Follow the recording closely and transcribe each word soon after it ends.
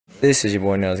This is your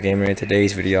boy Nails Gamer. In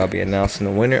today's video, I'll be announcing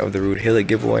the winner of the Gulit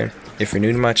giveaway. If you're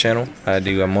new to my channel, I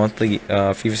do a monthly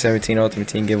FIFA 17 Ultimate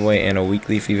Team giveaway and a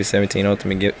weekly FIFA 17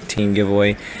 Ultimate Team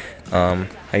giveaway. I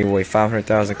give away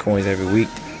 500,000 coins every week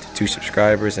to 2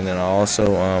 subscribers, and then I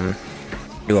also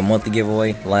do a monthly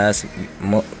giveaway. Last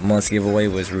month's giveaway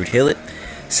was Gulit.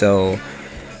 So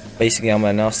basically, I'm gonna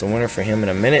announce the winner for him in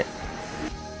a minute.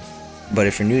 But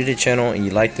if you're new to the channel and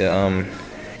you'd like to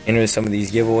enter some of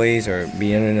these giveaways or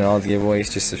be entered in all the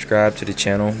giveaways, just subscribe to the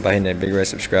channel by hitting that big red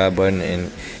subscribe button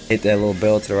and hit that little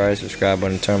bell to the right, subscribe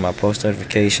button to turn on my post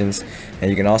notifications. And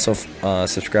you can also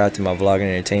subscribe to my vlog and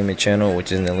entertainment channel,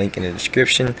 which is in the link in the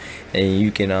description. And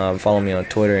you can follow me on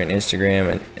Twitter and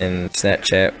Instagram and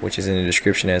Snapchat, which is in the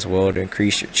description as well, to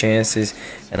increase your chances.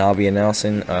 And I'll be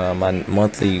announcing my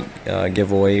monthly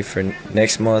giveaway for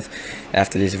next month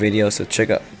after this video, so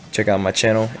check out my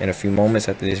channel in a few moments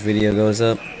after this video goes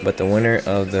up. But the winner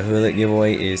of the Gulit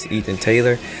giveaway is Ethan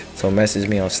Taylor. So message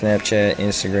me on Snapchat,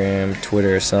 Instagram,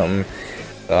 Twitter or something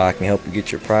so I can help you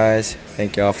get your prize.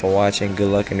 Thank y'all for watching. Good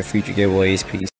luck in the future giveaways. Peace.